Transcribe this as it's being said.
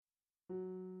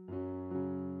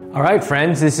All right,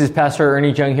 friends, this is Pastor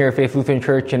Ernie Jung here at Faith Lutheran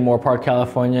Church in Moore Park,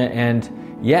 California,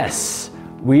 and yes,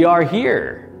 we are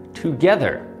here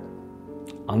together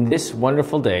on this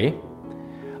wonderful day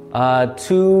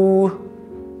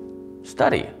to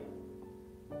study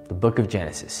the book of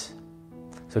Genesis.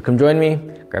 So come join me,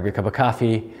 grab your cup of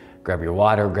coffee, grab your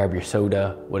water, grab your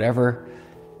soda, whatever,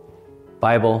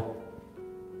 Bible,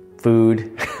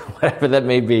 food, whatever that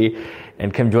may be,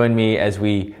 and come join me as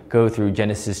we go through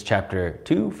Genesis chapter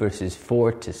 2, verses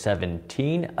 4 to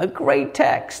 17, a great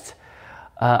text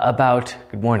about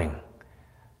good morning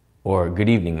or good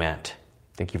evening, Matt.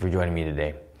 Thank you for joining me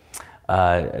today.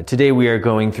 Today we are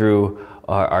going through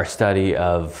our study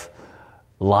of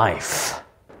life,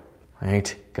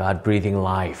 right? God breathing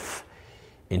life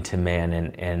into man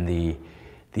and the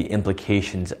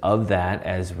implications of that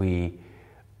as we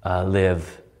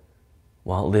live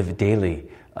daily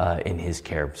in His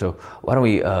care. So why don't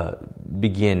we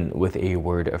begin with a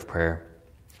word of prayer.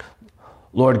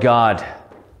 Lord God,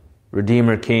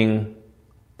 Redeemer, King,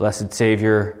 blessed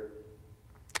Savior,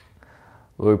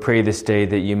 Lord, we pray this day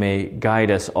that you may guide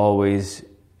us always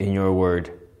in your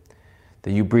word,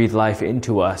 that you breathe life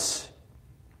into us,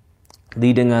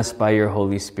 leading us by your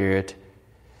Holy Spirit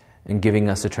and giving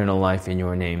us eternal life in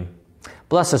your name.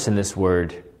 Bless us in this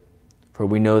word, for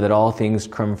we know that all things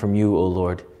come from you, O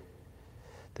Lord,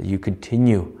 that you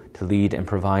continue to lead and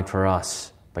provide for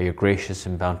us by your gracious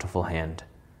and bountiful hand.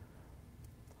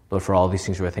 Lord, for all these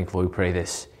things we are thankful. We pray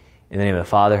this in the name of the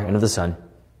Father, and of the Son,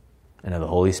 and of the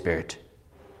Holy Spirit.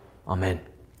 Amen.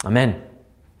 Amen.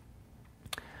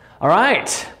 All right.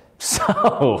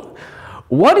 So,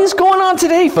 what is going on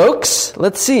today, folks?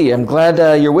 Let's see. I'm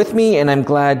glad you're with me, and I'm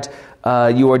glad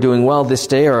you are doing well this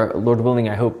day, or Lord willing,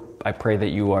 I pray that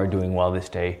you are doing well this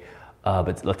day.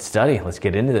 But let's study. Let's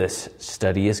get into this.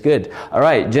 Study is good. All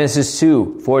right, Genesis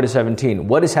 2, 4 to 17.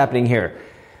 What is happening here?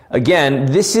 Again,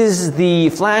 this is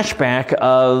the flashback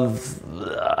of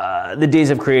the days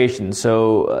of creation.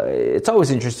 So it's always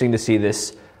interesting to see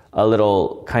this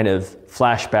little kind of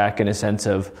flashback in a sense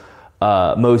of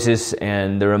Moses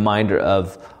and the reminder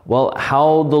of,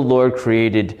 how the Lord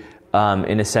created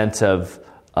in a sense of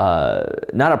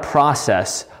not a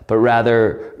process, but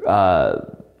rather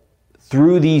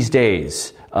through these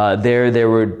days, there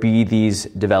would be these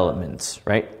developments,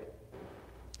 right?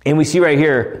 And we see right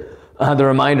here the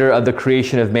reminder of the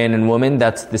creation of man and woman.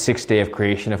 That's the sixth day of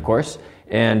creation, of course.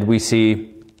 And we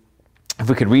see, if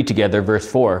we could read together, verse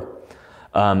 4.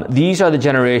 These are the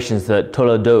generations, the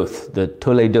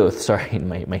Toledoth, sorry,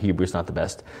 my Hebrew's not the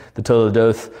best. The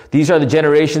Toledoth. These are the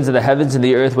generations of the heavens and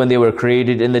the earth when they were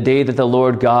created in the day that the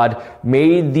Lord God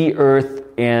made the earth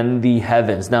and the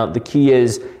heavens. Now, the key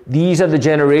is, these are the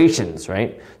generations,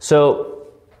 right? So,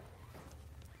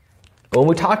 when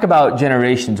we talk about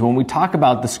generations, when we talk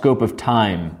about the scope of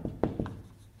time,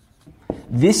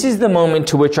 this is the moment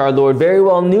to which our Lord very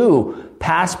well knew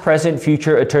past, present,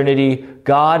 future, eternity.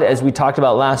 God, as we talked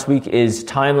about last week, is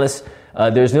timeless.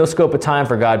 There's no scope of time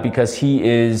for God because He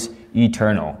is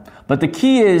eternal. But the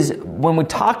key is, when we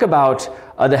talk about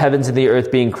the heavens and the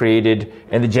earth being created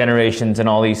and the generations and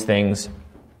all these things,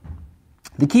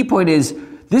 the key point is,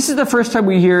 this is the first time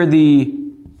we hear the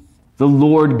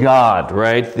Lord God,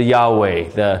 right? The Yahweh,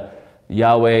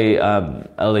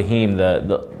 Elohim,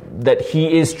 that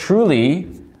He is truly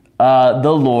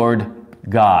the Lord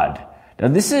God. Now,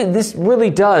 this really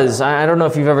does. I don't know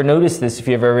if you've ever noticed this, if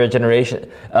you've ever read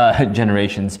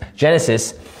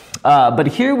Genesis. But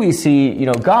here we see,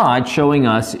 God showing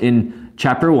us in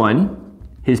chapter 1,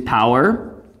 His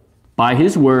power by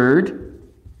His word.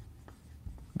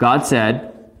 God said.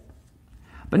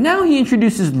 But now He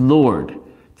introduces Lord,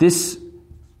 this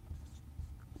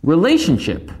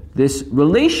relationship, this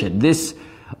relation, this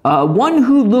one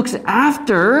who looks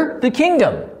after the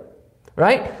kingdom.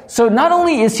 Right? So not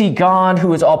only is He God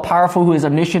who is all-powerful, who is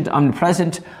omniscient,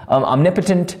 omnipresent,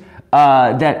 omnipotent,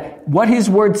 that what His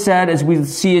word said, as we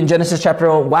see in Genesis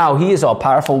chapter 1, He is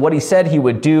all-powerful, what He said He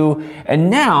would do. And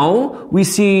now we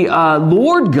see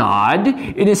Lord God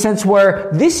in a sense where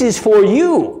this is for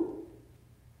you.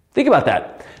 Think about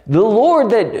that. The Lord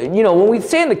that, when we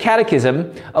say in the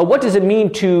catechism, what does it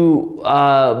mean to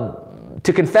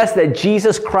confess that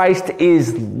Jesus Christ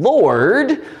is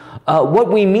Lord?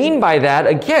 What we mean by that,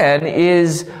 again,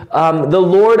 is the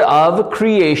Lord of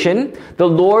creation, the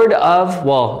Lord of,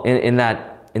 in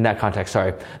that context,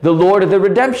 the Lord of the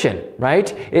redemption,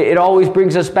 right? It always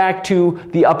brings us back to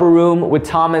the upper room with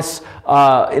Thomas.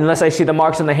 Unless I see the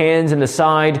marks on the hands and the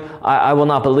side, I will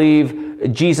not believe.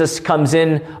 Jesus comes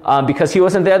in because He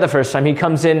wasn't there the first time. He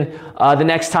comes in the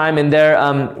next time and there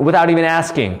without even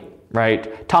asking,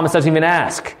 right? Thomas doesn't even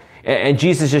ask. And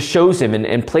Jesus just shows him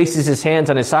and places his hands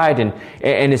on his side and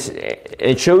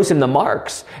it shows him the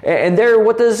marks. And there,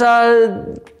 what does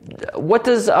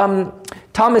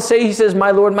Thomas say? He says, "My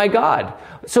Lord, my God."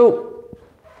 So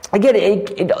again,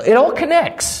 it all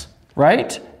connects,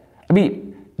 right? I mean,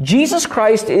 Jesus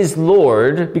Christ is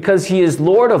Lord because he is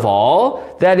Lord of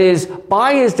all. That is,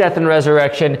 by his death and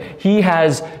resurrection, he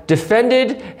has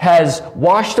defended, has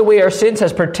washed away our sins,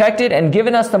 has protected, and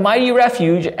given us the mighty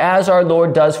refuge as our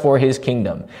Lord does for his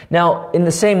kingdom. Now, in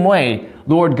the same way,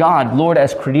 Lord God, Lord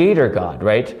as creator God,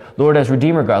 right? Lord as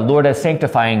redeemer God, Lord as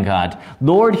sanctifying God.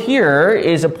 Lord here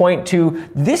is a point to,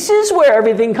 this is where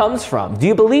everything comes from. Do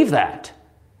you believe that?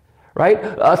 Right?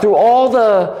 Through all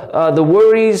the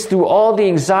worries, through all the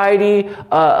anxiety,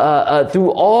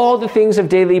 through all the things of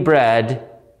daily bread,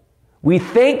 we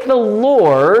thank the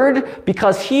Lord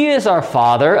because he is our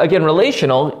Father, again,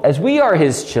 relational, as we are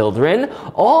his children,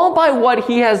 all by what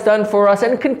he has done for us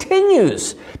and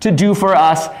continues to do for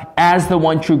us as the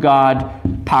one true God,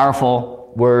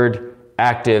 powerful, word,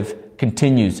 active,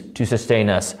 continues to sustain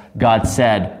us, God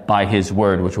said by his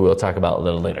word, which we'll talk about a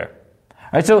little later.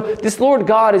 All right, so this Lord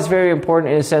God is very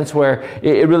important in a sense where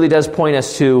it really does point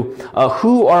us to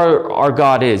who our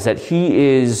God is, that he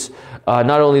is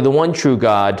not only the one true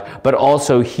God, but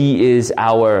also he is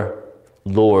our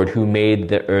Lord who made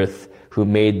the earth, who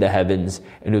made the heavens,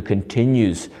 and who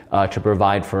continues to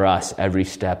provide for us every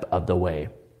step of the way.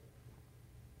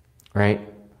 Right?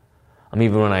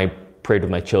 Even when I prayed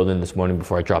with my children this morning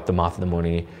before I dropped them off in the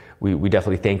morning, we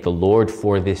definitely thank the Lord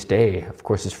for this day. Of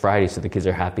course, it's Friday, so the kids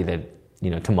are happy that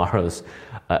tomorrow's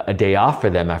a day off for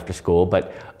them after school.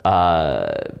 But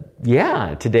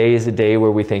today is a day where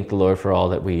we thank the Lord for all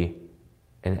that we,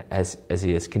 and as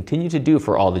he has continued to do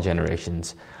for all the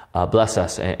generations, bless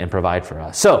us and provide for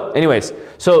us. So anyways,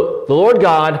 the Lord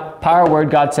God, power, word,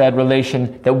 God said,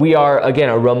 relation, that we are, again,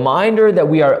 a reminder that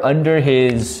we are under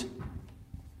his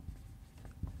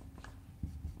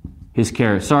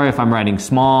care. Sorry if I'm writing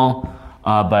small,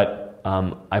 but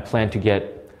I plan to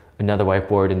get another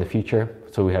whiteboard in the future,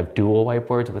 so we have dual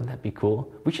whiteboards. Wouldn't that be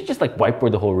cool? We should just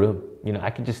whiteboard the whole room.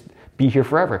 I could just be here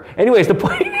forever. Anyways, the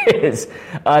point is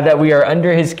that we are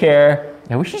under his care,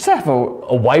 and we should just have a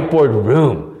whiteboard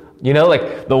room.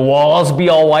 The walls be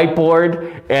all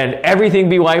whiteboard and everything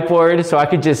be whiteboard, so I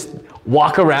could just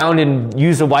walk around and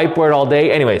use a whiteboard all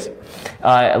day. Anyways,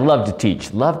 I love to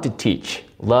teach. Love to teach.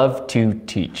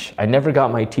 I never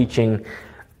got my teaching.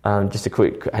 I was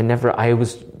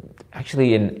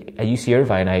actually at UC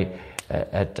Irvine.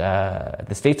 At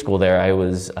the state school there, I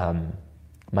was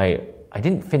I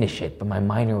didn't finish it, but my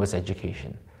minor was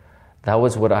education.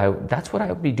 That's what I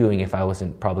would be doing if I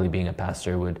wasn't probably being a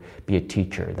pastor. Would be a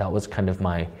teacher. That was kind of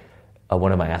my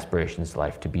one of my aspirations in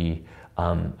life, to be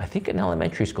I think an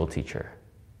elementary school teacher.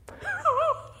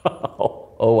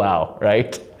 Oh wow,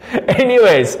 right?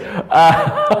 Anyways,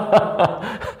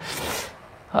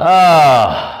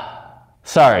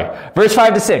 sorry. Verse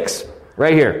 5-6,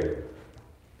 right here.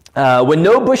 When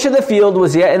no bush of the field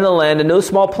was yet in the land, and no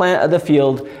small plant of the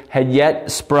field had yet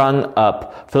sprung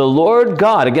up. For the Lord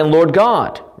God, again, Lord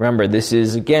God, remember, this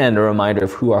is again a reminder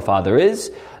of who our Father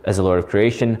is, as the Lord of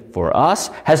creation for us,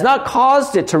 has not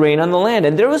caused it to rain on the land.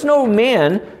 And there was no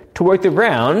man to work the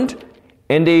ground,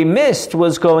 and a mist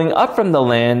was going up from the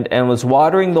land and was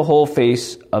watering the whole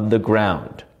face of the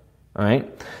ground. All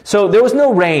right? So there was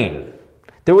no rain.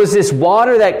 There was this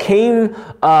water that came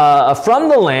from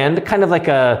the land, kind of like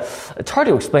it's hard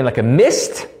to explain, like a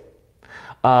mist,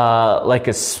 I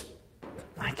guess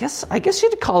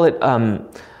you'd call it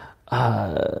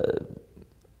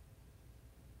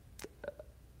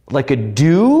like a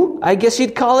dew, I guess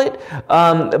you'd call it.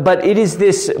 But it is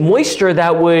this moisture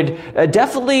that would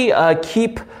definitely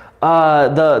keep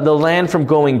the land from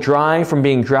going dry, from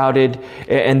being droughted,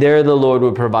 and there the Lord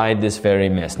would provide this very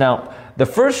mist. Now, the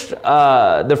first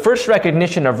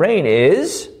recognition of rain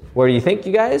is, where do you think,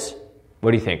 you guys?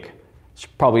 What do you think? It's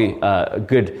probably a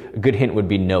good hint would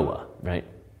be Noah, right?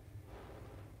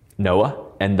 Noah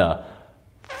and the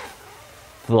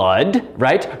flood,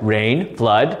 right? Rain,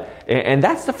 flood, and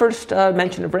that's the first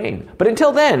mention of rain. But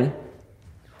until then,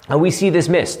 we see this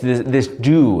mist, this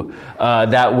dew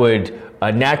that would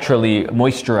naturally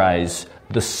moisturize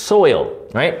the soil,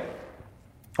 right?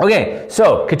 Okay,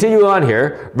 so continue on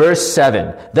here, verse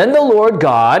 7. Then the Lord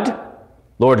God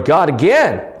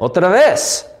again, otra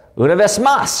vez, una vez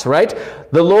más, right?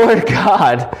 The Lord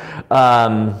God,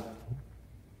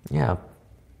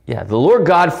 the Lord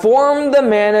God formed the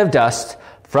man of dust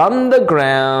from the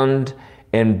ground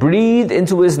and breathed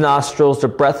into his nostrils the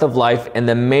breath of life, and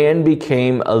the man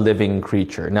became a living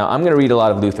creature. Now, I'm going to read a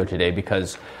lot of Luther today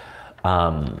because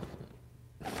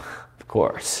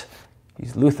course.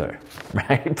 He's Luther,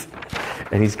 right?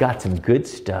 And he's got some good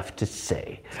stuff to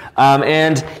say.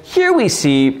 And here we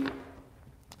see,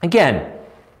 again,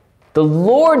 the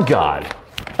Lord God,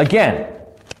 again,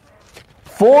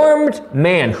 formed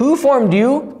man. Who formed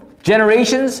you?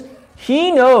 Generations.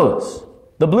 He knows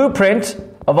the blueprint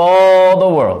of all the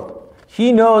world.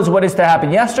 He knows what is to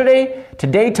happen yesterday,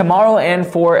 today, tomorrow, and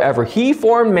forever. He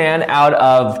formed man out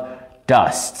of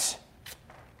dust.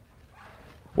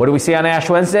 What do we see on Ash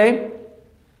Wednesday?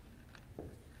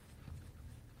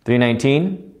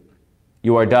 3:19.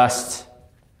 You are dust,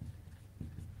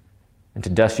 and to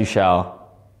dust you shall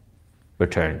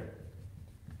return.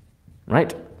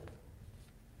 Right?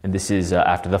 And this is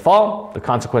after the fall, the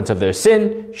consequence of their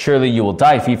sin. Surely you will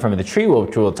die if you eat from the tree,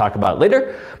 which we'll talk about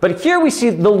later. But here we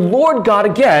see the Lord God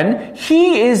again.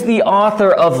 He is the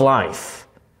author of life.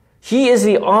 He is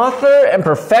the author and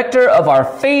perfecter of our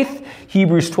faith.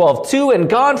 Hebrews 12:2. And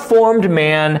God formed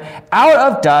man out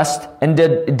of dust and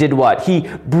did what? He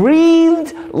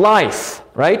breathed life,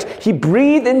 right? He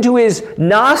breathed into his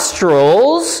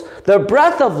nostrils the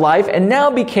breath of life and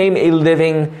now became a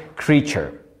living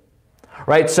creature.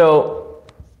 Right, so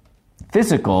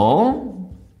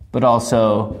physical, but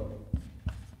also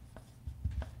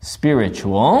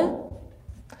spiritual.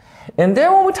 And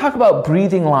then when we talk about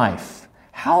breathing life,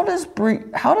 how does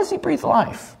he breathe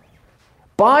life?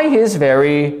 By his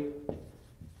very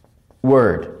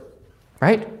word,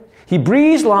 right? He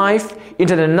breathes life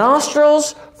into the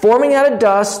nostrils, forming out of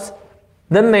dust,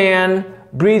 the man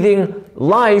breathing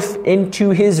life into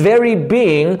his very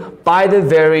being by the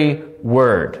very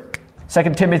word.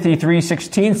 2 Timothy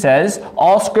 3:16 says,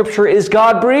 all scripture is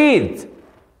God-breathed.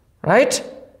 Right?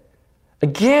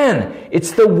 Again,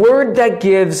 it's the word that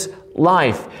gives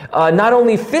life, not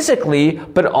only physically,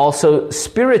 but also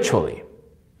spiritually.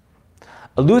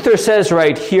 Luther says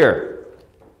right here,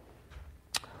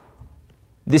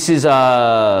 this is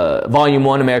Volume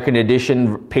 1, American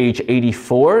Edition, page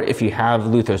 84, if you have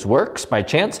Luther's works by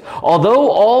chance. Although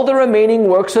all the remaining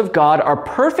works of God are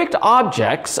perfect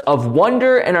objects of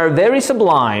wonder and are very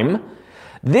sublime,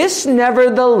 this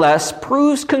nevertheless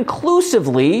proves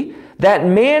conclusively that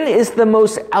man is the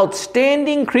most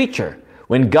outstanding creature.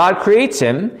 When God creates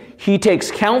him, he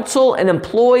takes counsel and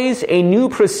employs a new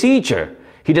procedure.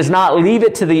 He does not leave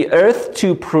it to the earth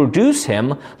to produce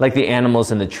him like the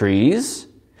animals and the trees,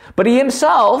 but he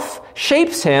himself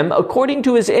shapes him according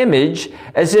to his image,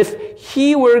 as if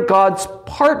he were God's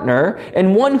partner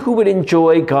and one who would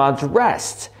enjoy God's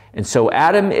rest. And so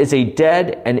Adam is a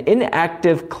dead and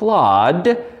inactive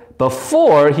clod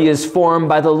before he is formed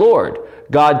by the Lord.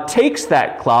 God takes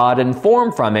that clod and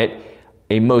form from it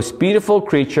a most beautiful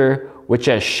creature which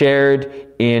has shared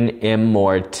in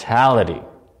immortality.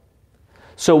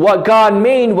 So what God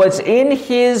made was in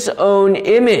his own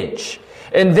image.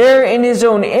 And there in his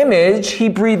own image, he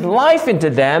breathed life into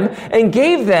them and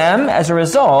gave them, as a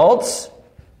result,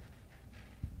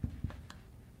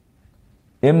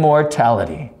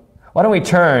 immortality. Why don't we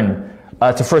turn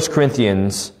to 1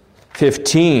 Corinthians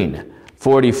 15,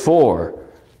 44.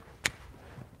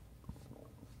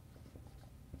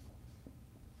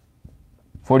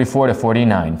 To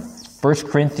 49. 1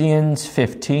 Corinthians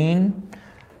 15,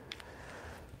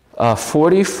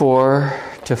 44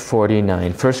 to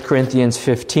 49. 1 Corinthians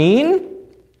 15.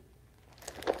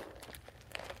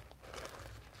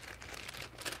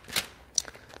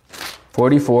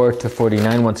 (44 to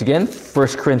 49). Once again, 1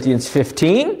 Corinthians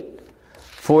 15,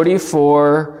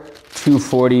 44 to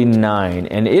 49.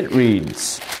 And it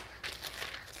reads,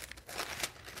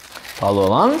 follow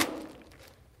along.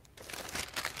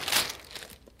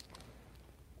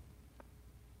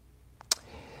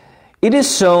 It is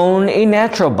sown a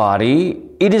natural body,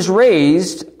 it is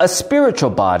raised a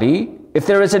spiritual body. If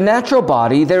there is a natural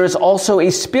body, there is also a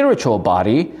spiritual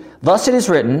body. Thus it is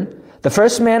written, the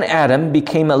first man, Adam,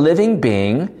 became a living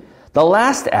being. The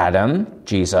last Adam,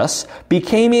 Jesus,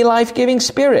 became a life-giving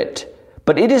spirit.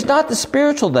 But it is not the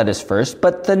spiritual that is first,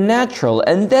 but the natural,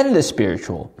 and then the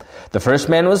spiritual. The first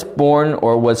man was born,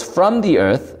 or was from the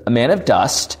earth, a man of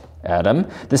dust, Adam.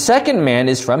 The second man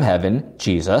is from heaven,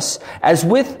 Jesus. As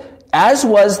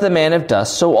was the man of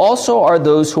dust, so also are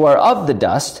those who are of the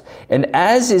dust, and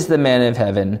as is the man of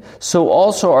heaven, so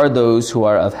also are those who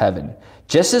are of heaven.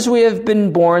 Just as we have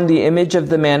been born the image of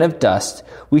the man of dust,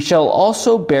 we shall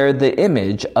also bear the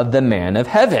image of the man of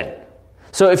heaven.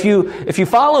 So if you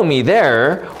follow me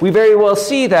there, we very well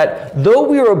see that though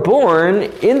we were born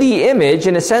in the image,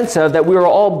 in a sense of that we were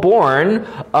all born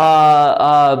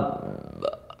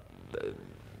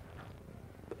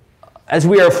as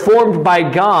we are formed by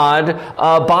God,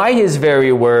 by his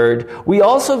very word, we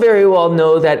also very well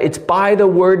know that it's by the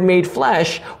word made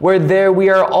flesh where there we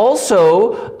are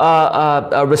also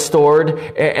restored,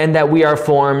 and that we are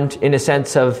formed in a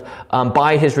sense of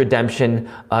by his redemption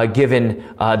given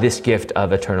this gift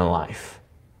of eternal life.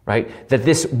 Right? That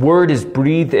this word is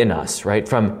breathed in us, right?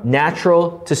 From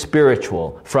natural to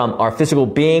spiritual, from our physical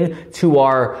being to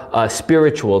our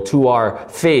spiritual, to our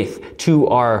faith, to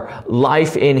our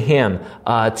life in him,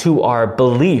 to our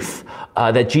belief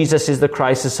that Jesus is the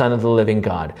Christ, the Son of the living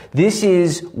God. This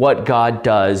is what God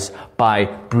does by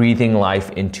breathing life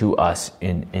into us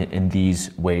in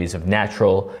these ways of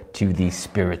natural to the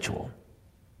spiritual.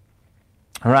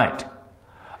 All right.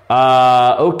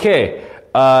 Okay.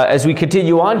 As we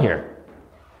continue on here,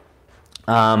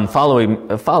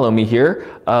 follow me here.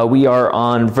 We are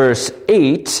on verse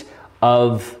 8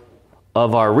 of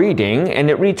our reading, and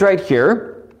it reads right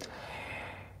here,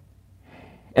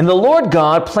 "And the Lord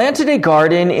God planted a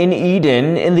garden in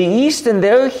Eden in the east, and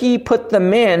there he put the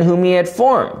man whom he had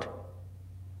formed."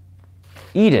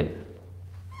 Eden.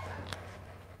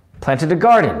 Planted a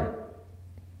garden.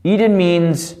 Eden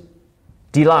means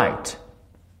delight,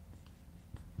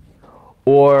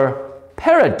 or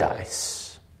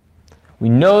paradise. We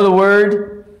know the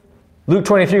word, Luke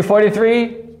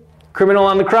 23:43, criminal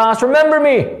on the cross, remember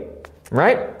me,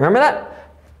 right? Remember that?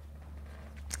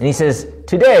 And he says,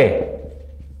 today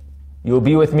you will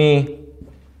be with me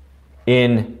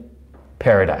in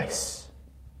paradise.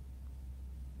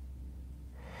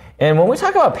 And when we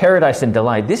talk about paradise and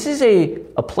delight, this is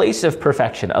a place of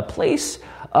perfection, a place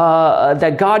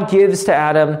that God gives to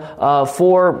Adam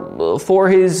for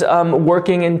his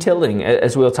working and tilling,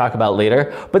 as we'll talk about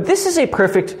later. But this is a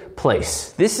perfect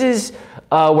place. This is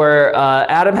where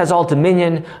Adam has all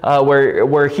dominion,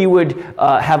 where he would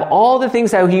have all the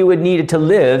things that he would need to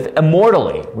live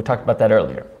immortally. We talked about that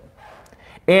earlier.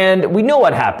 And we know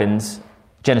what happens,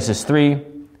 Genesis 3,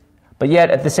 but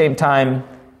yet at the same time,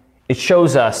 it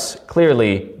shows us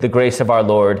clearly the grace of our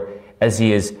Lord as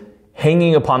he is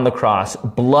hanging upon the cross,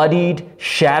 bloodied,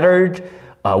 shattered,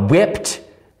 whipped,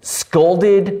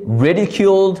 scolded,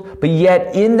 ridiculed, but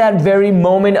yet in that very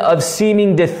moment of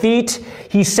seeming defeat,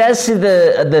 he says to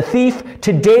the thief,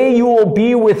 today you will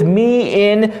be with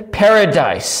me in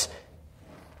paradise.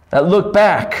 That look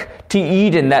back to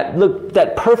Eden,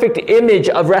 that perfect image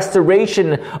of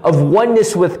restoration, of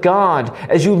oneness with God,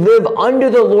 as you live under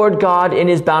the Lord God in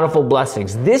his bountiful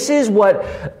blessings. This is what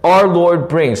our Lord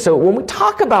brings. So when we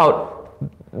talk about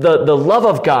the love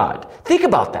of God, think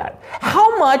about that.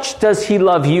 How much does he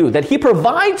love you? That he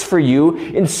provides for you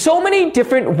in so many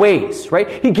different ways, right?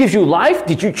 He gives you life.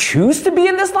 Did you choose to be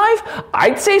in this life?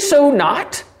 I'd say so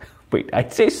not. Wait,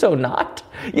 I'd say so not?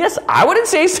 Yes, I wouldn't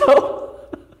say so.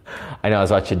 I know I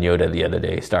was watching Yoda the other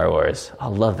day, Star Wars. I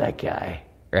love that guy,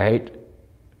 right?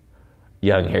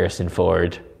 Young Harrison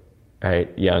Ford, right?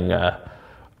 Young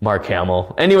Mark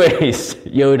Hamill. Anyways,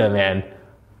 Yoda, man.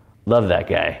 Love that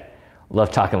guy. Love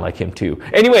talking like him too.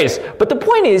 Anyways, but the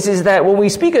point is that when we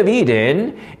speak of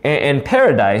Eden and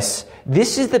paradise,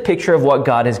 this is the picture of what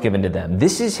God has given to them.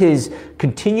 This is his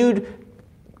continued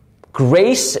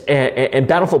grace and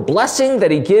bountiful blessing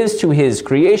that he gives to his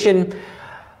creation.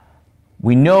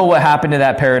 We know what happened to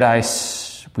that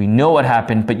paradise. We know what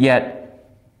happened, but yet,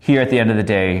 here at the end of the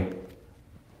day,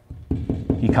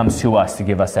 he comes to us to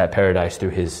give us that paradise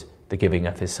through the giving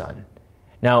of his Son.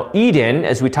 Now, Eden,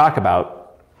 as we talk about,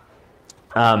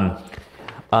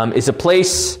 is a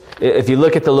place, if you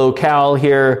look at the locale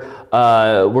here,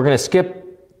 we're going to skip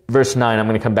verse 9, I'm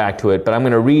going to come back to it, but I'm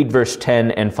going to read verse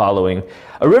 10 and following.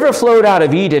 A river flowed out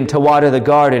of Eden to water the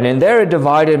garden, and there it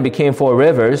divided and became 4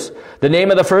 rivers. The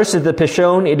name of the first is the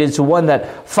Pishon. It is one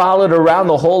that followed around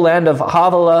the whole land of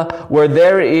Havilah, where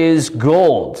there is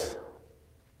gold.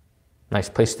 Nice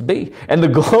place to be. And the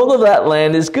gold of that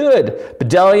land is good.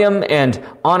 Bdellium and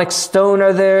onyx stone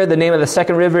are there. The name of the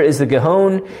second river is the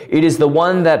Gihon. It is the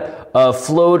one that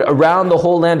flowed around the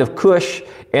whole land of Cush.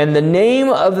 And the name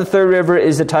of the third river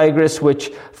is the Tigris,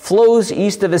 which flows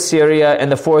east of Assyria. And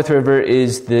the fourth river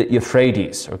is the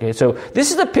Euphrates. Okay, so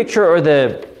this is a picture or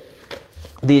the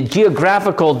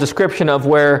geographical description of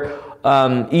where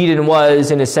Eden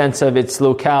was in a sense of its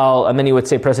locale. Many would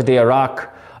say present-day Iraq.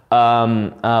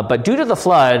 But due to the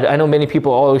flood, I know many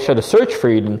people always try to search for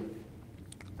Eden.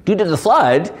 Due to the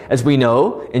flood, as we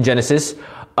know in Genesis,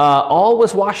 all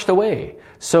was washed away.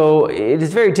 So it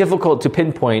is very difficult to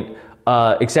pinpoint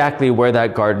exactly where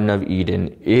that Garden of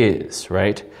Eden is,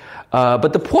 right?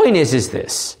 But the point is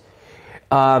this,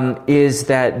 is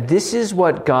that this is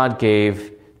what God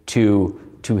gave to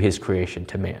his creation,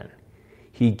 to man.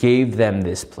 He gave them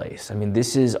this place. I mean,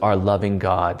 this is our loving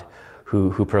God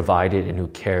who provided and who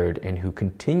cared and who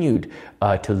continued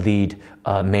to lead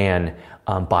man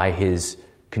by his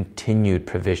continued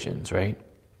provisions, right?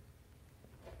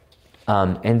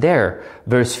 And there,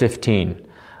 verse 15,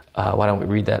 why don't we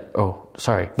read that? Oh,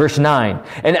 sorry. Verse 9.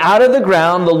 And out of the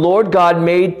ground the Lord God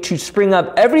made to spring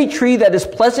up every tree that is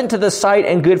pleasant to the sight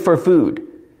and good for food.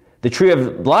 The tree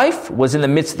of life was in the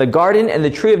midst of the garden, and the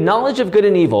tree of knowledge of good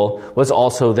and evil was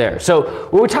also there. So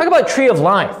when we talk about tree of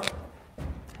life,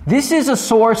 this is a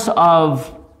source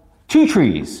of two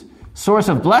trees. Source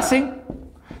of blessing,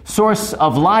 source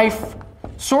of life,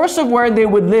 source of where they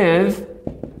would live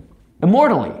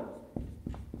immortally.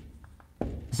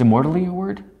 Is immortally a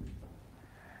word?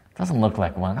 Doesn't look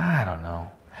like one. I don't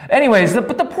know. Anyways,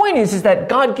 but the point is that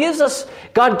God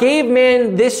gave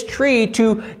man this tree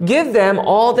to give them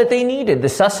all that they needed. The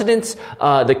sustenance,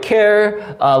 the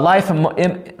care, life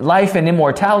and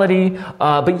immortality.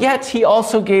 But yet he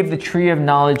also gave the tree of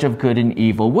knowledge of good and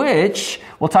evil, which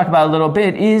we'll talk about a little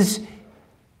bit, is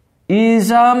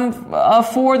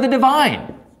for the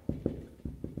divine.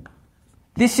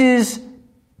 This is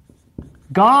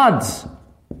God's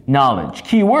knowledge.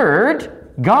 Key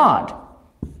word, God.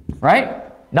 Right?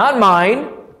 Not mine,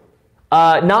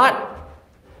 not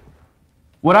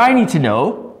what I need to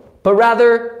know, but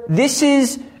rather this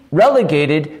is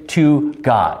relegated to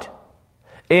God.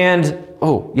 And,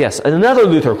 oh, yes, another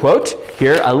Luther quote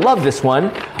here. I love this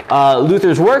one.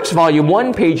 Luther's Works, Volume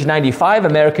 1, page 95,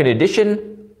 American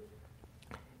edition.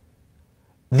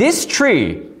 This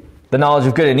tree, the knowledge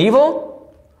of good and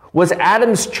evil, was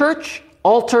Adam's church,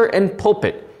 altar, and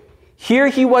pulpit. Here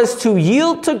he was to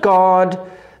yield to God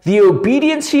the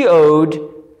obedience he owed,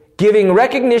 giving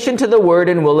recognition to the word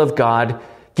and will of God,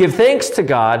 give thanks to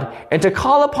God, and to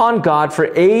call upon God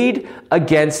for aid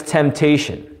against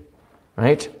temptation.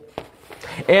 Right?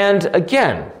 And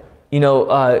again,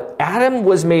 Adam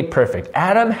was made perfect.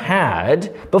 Adam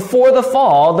had, before the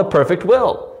fall, the perfect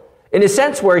will. In a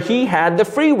sense where he had the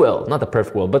free will, not the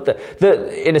perfect will, but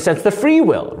in a sense, the free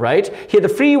will, right? He had the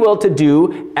free will to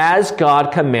do as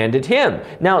God commanded him.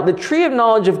 Now, the tree of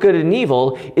knowledge of good and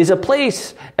evil is a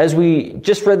place, as we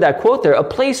just read that quote there, a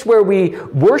place where we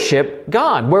worship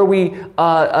God, where we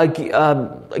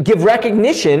give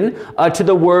recognition to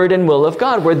the word and will of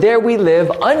God, where there we live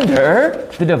under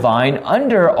the divine,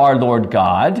 under our Lord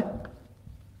God,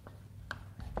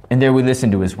 and there we listen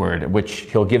to his word, which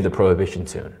he'll give the prohibition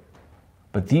soon.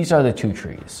 But these are the two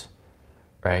trees,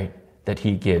 right, that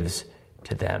he gives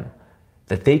to them,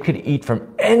 that they could eat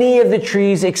from any of the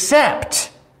trees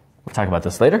except, we'll talk about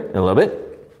this later in a little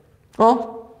bit.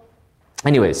 Well,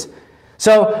 anyways,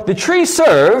 so the tree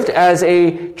served as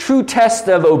a true test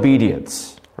of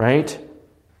obedience, right?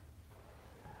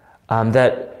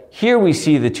 That here we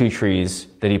see the two trees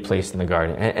that he placed in the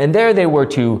garden. And there they were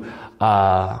to,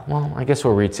 I guess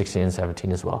we'll read 16 and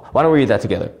 17 as well. Why don't we read that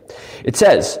together? It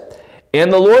says, and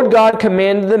the Lord God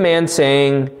commanded the man,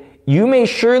 saying, you may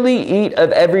surely eat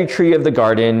of every tree of the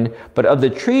garden, but of the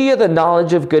tree of the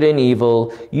knowledge of good and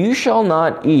evil you shall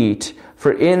not eat,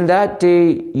 for in that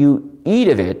day you eat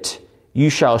of it, you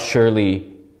shall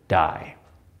surely die.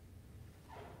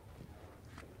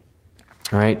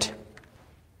 All right?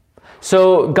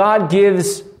 So God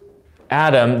gives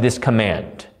Adam this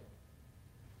command.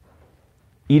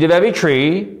 Eat of every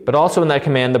tree, but also in that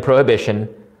command the prohibition,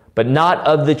 but not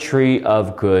of the tree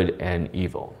of good and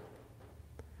evil.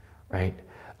 Right?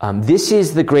 This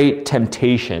is the great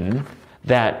temptation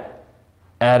that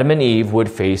Adam and Eve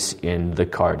would face in the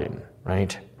garden.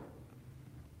 Right?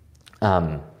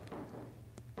 That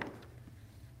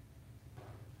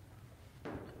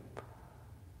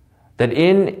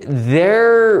in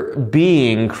their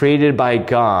being created by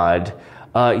God,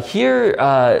 here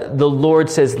the Lord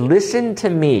says, listen to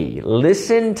me,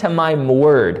 listen to my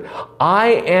word. I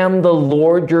am the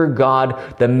Lord your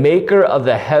God, the maker of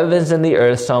the heavens and the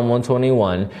earth, Psalm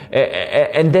 121.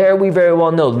 And there we very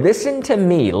well know, listen to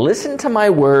me, listen to my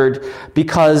word,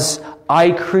 because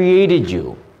I created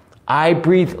you. I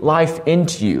breathed life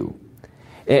into you.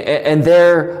 And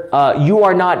there, you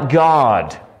are not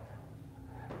God.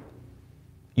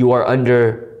 You are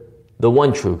under the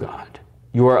one true God.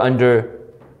 You are under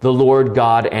the Lord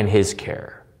God and his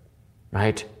care,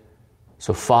 right?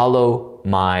 So follow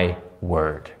my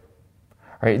word.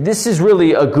 All right, this is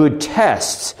really a good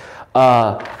test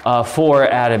for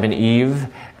Adam and Eve,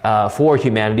 for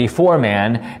humanity, for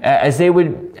man,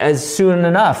 as soon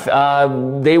enough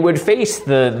they would face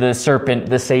the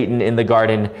serpent, the Satan in the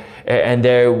garden, and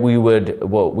there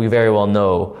we very well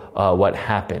know what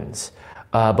happens.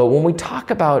 But when we talk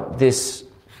about this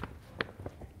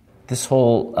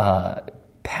whole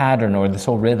pattern or this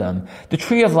whole rhythm. The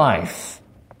tree of life,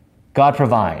 God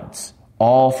provides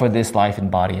all for this life in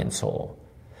body and soul.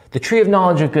 The tree of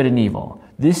knowledge of good and evil.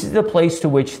 This is the place to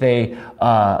which they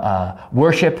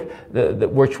worship,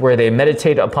 where they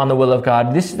meditate upon the will of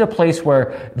God. This is the place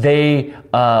where they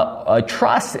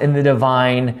trust in the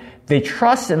divine. They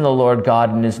trust in the Lord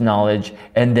God and His knowledge,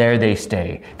 and there they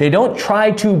stay. They don't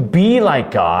try to be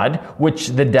like God, which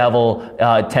the devil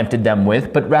tempted them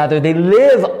with, but rather they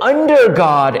live under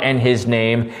God and His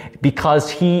name because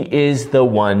He is the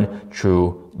one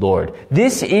true Lord.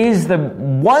 This is the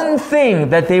one thing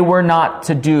that they were not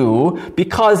to do,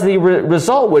 because the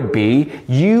result would be,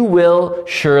 you will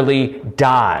surely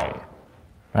die.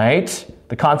 Right?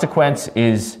 The consequence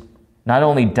is not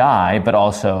only die, but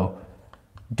also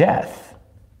death.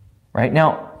 Right?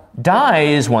 Now, die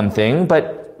is one thing,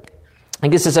 but I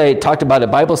guess as I talked about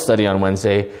at Bible study on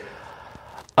Wednesday,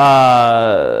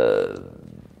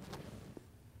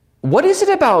 what is it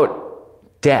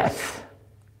about death?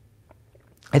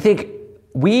 I think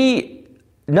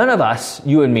none of us,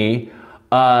 you and me,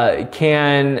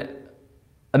 can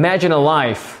imagine a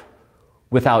life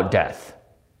without death.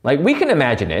 Like, we can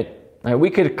imagine it. Right? We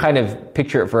could kind of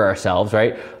picture it for ourselves,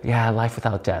 right? Yeah, life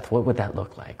without death. What would that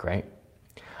look like, right?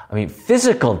 I mean,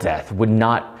 physical death would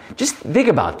not... Just think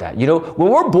about that. You know, when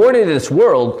we're born into this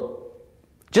world,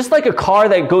 just like a car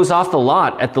that goes off the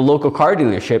lot at the local car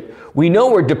dealership, we know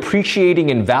we're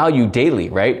depreciating in value daily,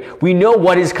 right? We know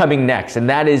what is coming next, and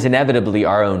that is inevitably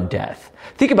our own death.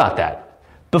 Think about that.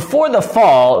 Before the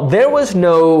fall, there was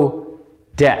no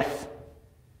death.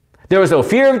 There was no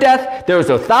fear of death. There was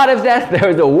no thought of death. There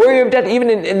was no worry of death. Even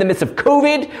in the midst of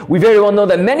COVID, we very well know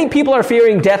that many people are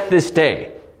fearing death this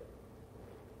day.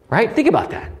 Right? Think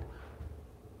about that.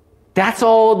 That's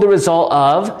all the result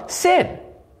of sin.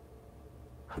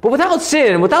 But without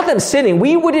sin, without them sinning,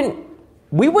 we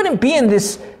wouldn't be in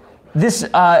this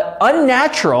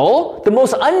unnatural, the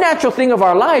most unnatural thing of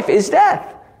our life is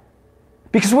death.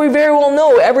 Because we very well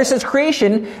know, ever since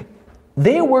creation,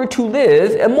 they were to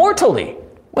live immortally,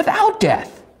 without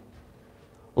death.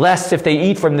 Lest if they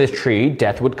eat from this tree,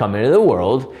 death would come into the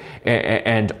world,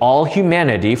 and all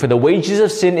humanity, for the wages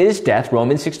of sin is death,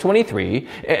 Romans 6:23,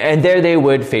 and there they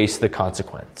would face the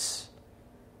consequence.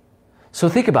 So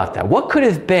think about that. What could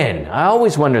have been? I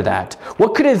always wonder that.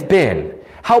 What could have been?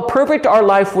 How perfect our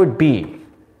life would be,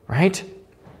 right?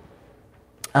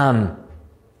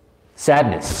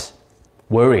 Sadness,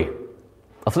 worry,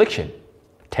 affliction,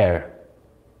 terror,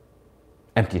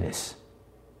 emptiness.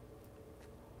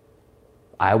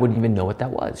 I wouldn't even know what that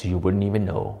was. You wouldn't even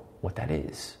know what that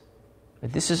is.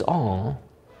 But this is all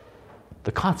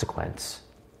the consequence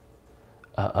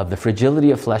of the fragility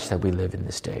of flesh that we live in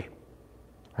this day,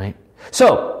 right?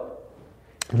 So,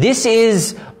 this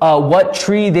is what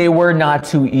tree they were not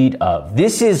to eat of.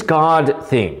 This is God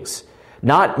things,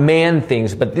 not man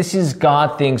things, but this is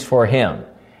God things for Him.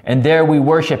 And there we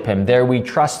worship Him. There we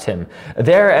trust Him.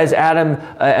 There,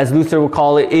 as Luther would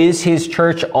call it, is His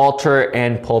church, altar,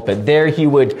 and pulpit. There he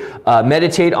would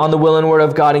meditate on the will and word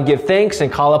of God and give thanks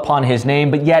and call upon His name,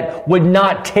 but yet would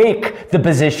not take the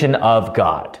position of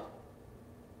God.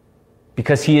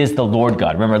 Because He is the Lord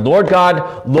God. Remember, Lord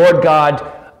God, Lord God,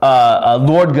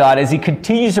 Lord God, as He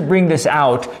continues to bring this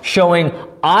out, showing,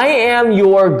 I am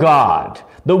your God,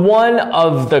 the one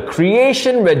of the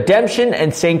creation, redemption,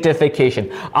 and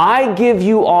sanctification. I give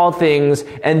you all things,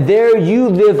 and there you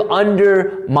live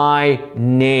under my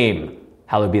name.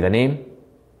 Hallowed be thy name.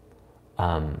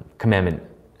 Commandment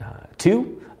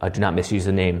 2. Do not misuse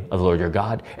the name of the Lord your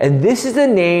God. And this is the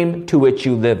name to which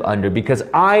you live under, because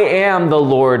I am the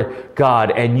Lord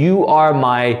God, and you are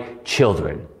my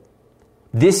children.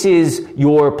 This is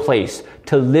your place,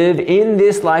 to live in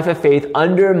this life of faith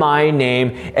under my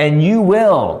name, and you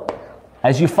will,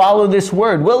 as you follow this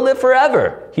word, will live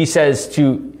forever, he says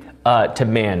to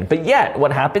man. But yet,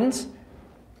 what happens?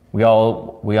 We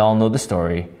all know the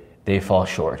story. They fall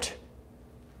short.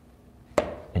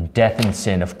 And death and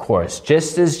sin, of course,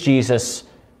 just as Jesus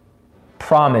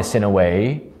promised in a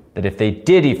way that if they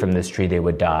did eat from this tree, they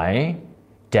would die,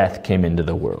 death came into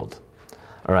the world.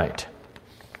 All right.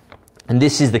 And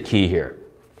this is the key here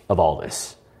of all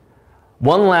this.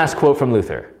 One last quote from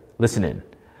Luther. Listen in.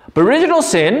 But original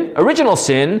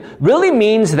sin really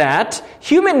means that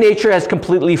human nature has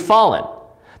completely fallen,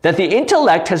 that the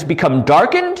intellect has become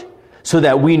darkened, so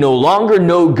that we no longer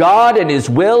know God and His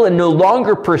will and no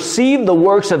longer perceive the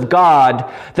works of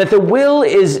God, that the will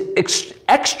is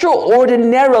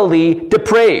extraordinarily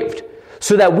depraved,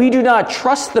 so that we do not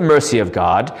trust the mercy of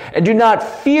God and do not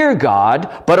fear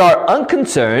God, but are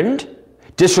unconcerned,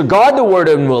 disregard the word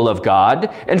and will of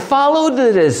God, and follow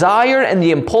the desire and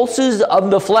the impulses of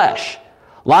the flesh.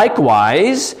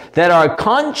 Likewise, that our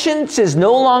conscience is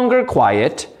no longer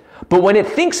quiet, but when it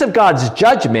thinks of God's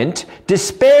judgment,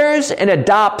 despairs and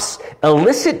adopts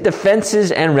illicit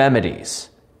defenses and remedies.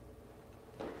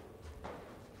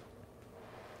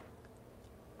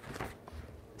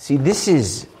 See, this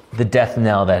is the death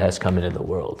knell that has come into the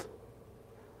world.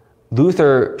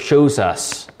 Luther shows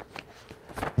us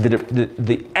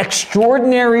the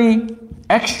extraordinary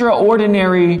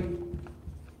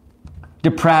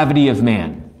depravity of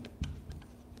man.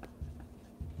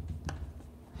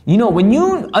 You know, when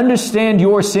you understand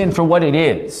your sin for what it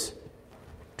is,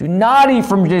 do not eat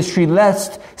from this tree,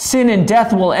 lest sin and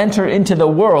death will enter into the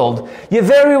world. You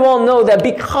very well know that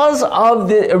because of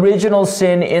the original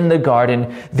sin in the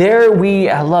garden,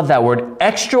 I love that word,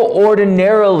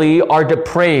 extraordinarily are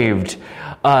depraved,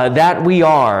 that we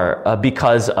are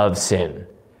because of sin.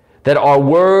 That our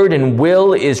word and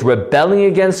will is rebelling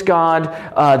against God,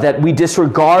 that we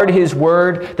disregard His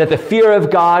word, that the fear of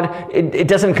God, it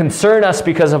doesn't concern us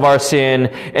because of our sin,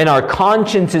 and our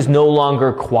conscience is no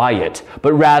longer quiet,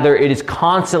 but rather it is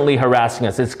constantly harassing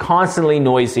us. It's constantly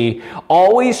noisy,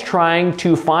 always trying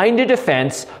to find a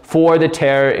defense for the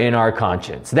terror in our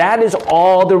conscience. That is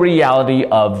all the reality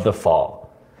of the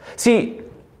fall. See,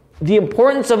 the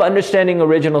importance of understanding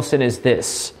original sin is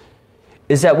this,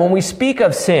 is that when we speak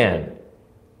of sin,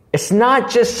 it's not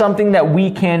just something that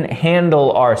we can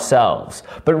handle ourselves,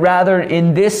 but rather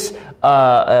in this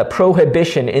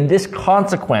prohibition, in this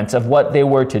consequence of what they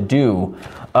were to do,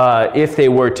 if they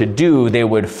were to do, they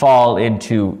would fall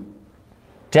into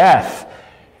death.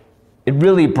 It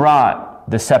really brought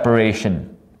the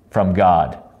separation from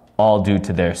God, all due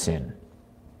to their sin.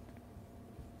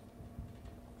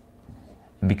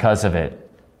 And because of it,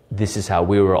 this is how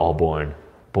we were all born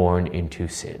into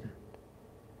sin.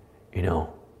 You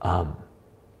know,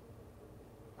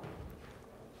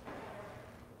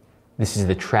 this is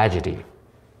the tragedy.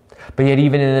 But yet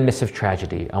even in the midst of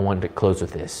tragedy, I wanted to close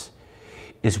with this,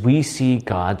 is we see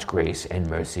God's grace and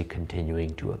mercy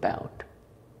continuing to abound.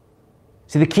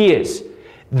 See, the key is,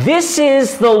 this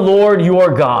is the Lord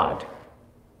your God.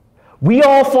 We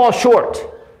all fall short,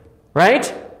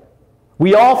 right?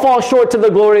 We all fall short to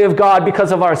the glory of God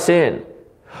because of our sin.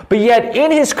 But yet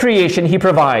in His creation, He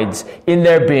provides in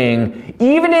their being,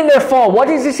 even in their fall. What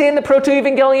does He say in the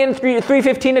Proto-Evangelion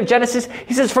 3:15 of Genesis?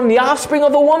 He says, from the offspring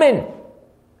of a woman.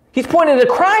 He's pointing to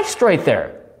Christ right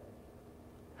there.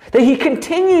 That He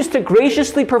continues to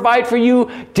graciously provide for you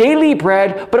daily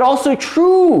bread, but also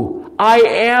true, I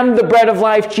am the bread of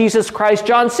life, Jesus Christ,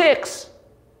 John 6.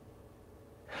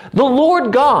 The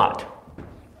Lord God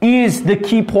is the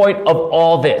key point of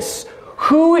all this.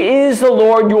 Who is the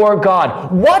Lord your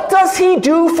God? What does He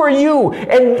do for you?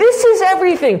 And this is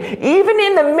everything. Even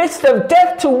in the midst of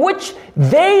death to which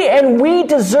they and we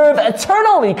deserve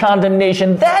eternally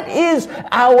condemnation, that is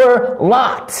our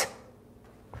lot.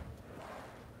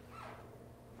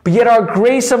 But yet our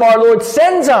grace of our Lord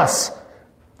sends us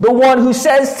the one who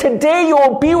says, today you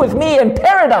will be with me in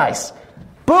paradise.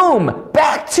 Boom,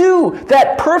 back to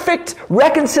that perfect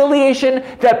reconciliation,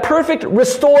 that perfect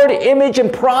restored image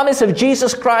and promise of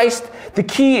Jesus Christ. The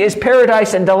key is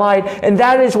paradise and delight, and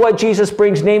that is what Jesus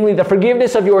brings, namely the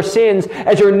forgiveness of your sins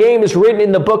as your name is written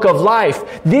in the book of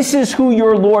life. This is who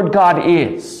your Lord God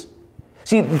is.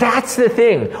 See, that's the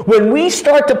thing. When we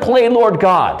start to play Lord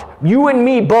God, you and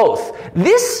me both,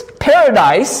 this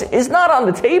paradise is not on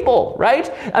the table,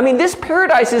 right? I mean, this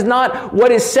paradise is not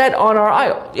what is set on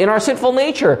in our sinful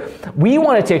nature. We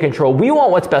want to take control. We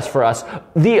want what's best for us.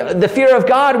 The fear of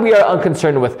God we are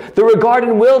unconcerned with. The regard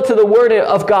and will to the word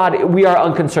of God we are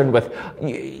unconcerned with.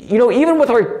 You know, even with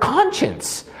our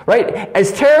conscience, right?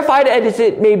 As terrified as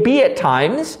it may be at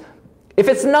times, if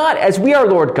it's not as we are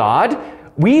Lord God,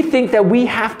 we think that we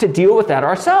have to deal with that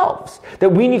ourselves, that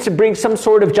we need to bring some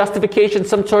sort of justification,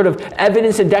 some sort of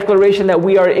evidence and declaration that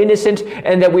we are innocent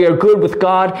and that we are good with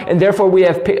God and therefore we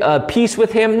have peace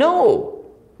with Him. No,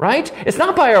 right? It's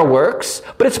not by our works,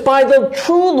 but it's by the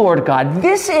true Lord God.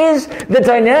 This is the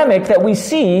dynamic that we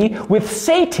see with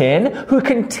Satan, who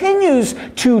continues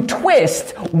to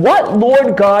twist what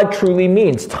Lord God truly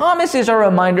means. Thomas is a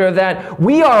reminder of that.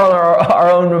 We are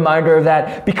our own reminder of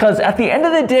that, because at the end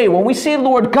of the day, when we say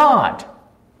Lord God,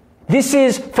 this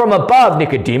is from above,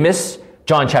 Nicodemus,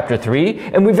 John chapter 3,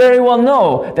 and we very well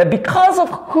know that because of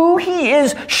who He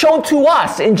is shown to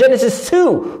us in Genesis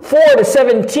 2,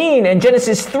 4-17, and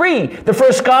Genesis 3, the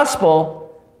first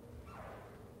gospel.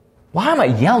 Why am I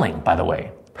yelling, by the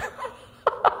way?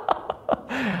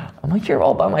 I'm like here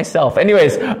all by myself.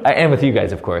 Anyways, I am with you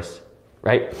guys, of course,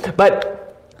 right?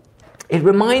 But It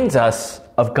reminds us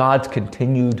of God's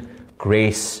continued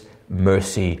grace,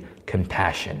 mercy,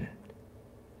 compassion.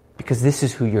 Because this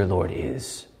is who your Lord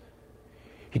is.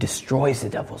 He destroys the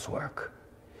devil's work.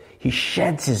 He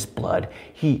sheds his blood.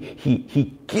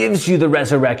 He gives you the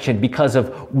resurrection because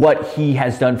of what he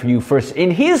has done for you first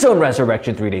in his own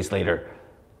resurrection 3 days later.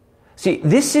 See,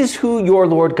 this is who your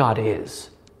Lord God is.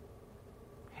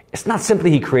 It's not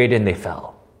simply he created and they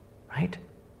fell, right?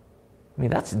 I mean,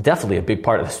 that's definitely a big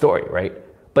part of the story, right?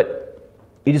 But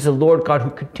it is the Lord God who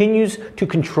continues to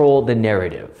control the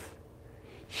narrative.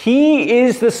 He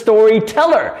is the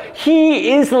storyteller.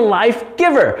 He is the life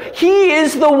giver. He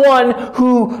is the one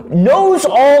who knows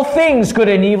all things, good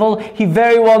and evil. He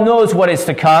very well knows what is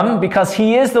to come because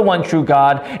he is the one true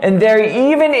God. And there,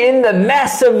 even in the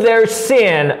mess of their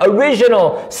sin,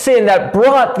 original sin that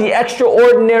brought the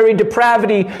extraordinary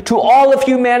depravity to all of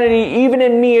humanity, even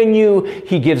in me and you,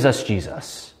 he gives us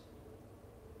Jesus.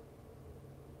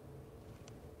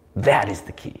 That is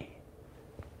the key.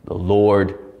 The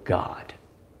Lord God.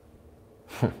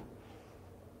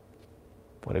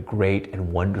 What a great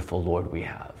and wonderful Lord we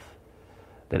have,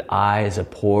 that I, as a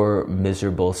poor,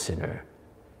 miserable sinner,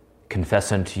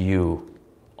 confess unto you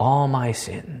all my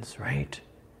sins, right?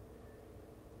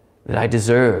 That I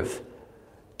deserve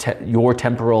your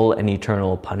temporal and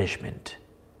eternal punishment,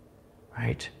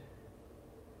 right?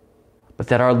 But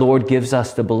that our Lord gives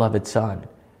us the beloved Son,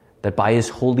 that by his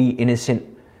holy,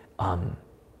 innocent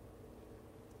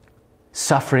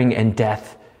suffering and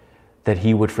death, that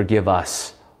he would forgive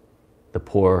us, the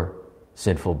poor,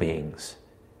 sinful beings.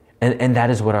 And that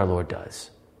is what our Lord does.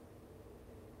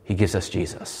 He gives us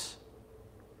Jesus,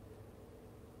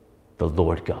 the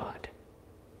Lord God.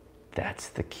 That's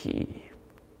the key.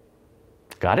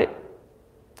 Got it?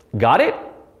 Got it?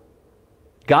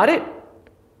 Got it?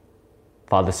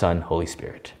 Father, Son, Holy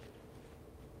Spirit.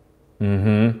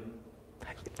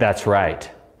 That's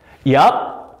right.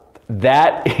 Yup,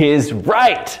 that is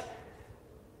right.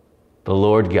 The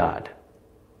Lord God.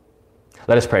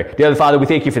 Let us pray. Dear Father, we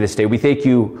thank you for this day. We thank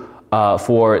you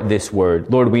for this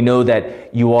word. Lord, we know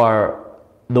that you are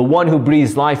the one who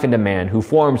breathes life into man, who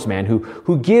forms man,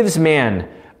 who gives man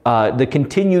the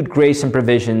continued grace and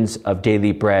provisions of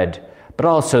daily bread, but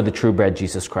also the true bread,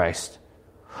 Jesus Christ.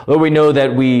 Lord, we know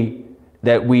that we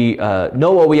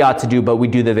know what we ought to do, but we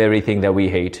do the very thing that we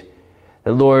hate.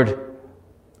 That, Lord,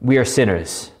 we are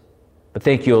sinners. But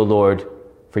thank you, O Lord,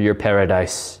 for your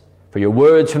paradise, for your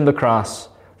words from the cross,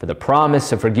 for the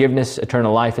promise of forgiveness,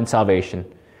 eternal life, and salvation.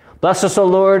 Bless us, O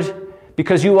Lord,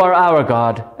 because you are our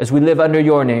God, as we live under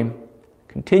your name.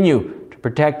 Continue to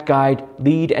protect, guide,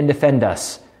 lead, and defend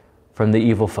us from the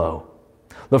evil foe.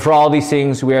 Lord, for all these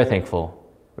things, we are thankful.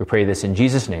 We pray this in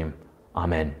Jesus' name.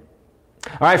 Amen.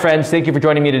 All right, friends, thank you for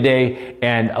joining me today,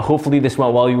 and hopefully this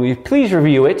went well. Please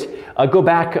review it. Go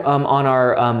back on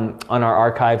our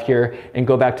archive here and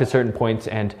go back to certain points,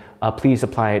 and please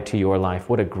apply it to your life.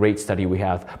 What a great study we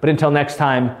have. But until next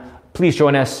time, please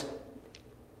join us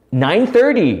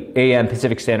 9:30 a.m.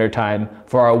 Pacific Standard Time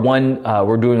for our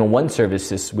we're doing a one service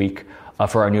this week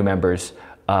for our new members,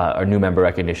 our new member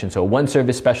recognition. So one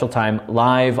service special time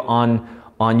live on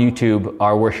YouTube.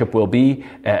 Our worship will be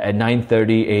at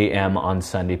 9:30 a.m. on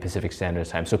Sunday Pacific Standard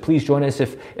Time. So please join us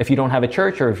if you don't have a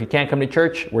church or if you can't come to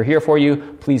church. We're here for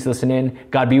you. Please listen in.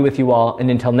 God be with you all.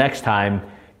 And until next time,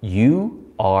 you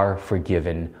are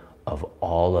forgiven of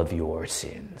all of your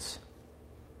sins.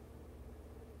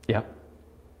 Yep,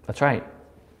 that's right.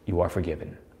 You are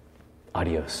forgiven.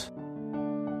 Adios.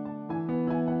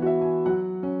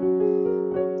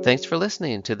 Thanks for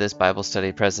listening to this Bible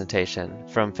study presentation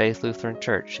from Faith Lutheran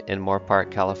Church in Moore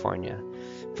Park, California.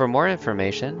 For more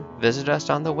information, visit us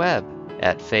on the web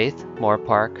at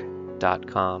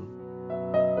faithmorepark.com.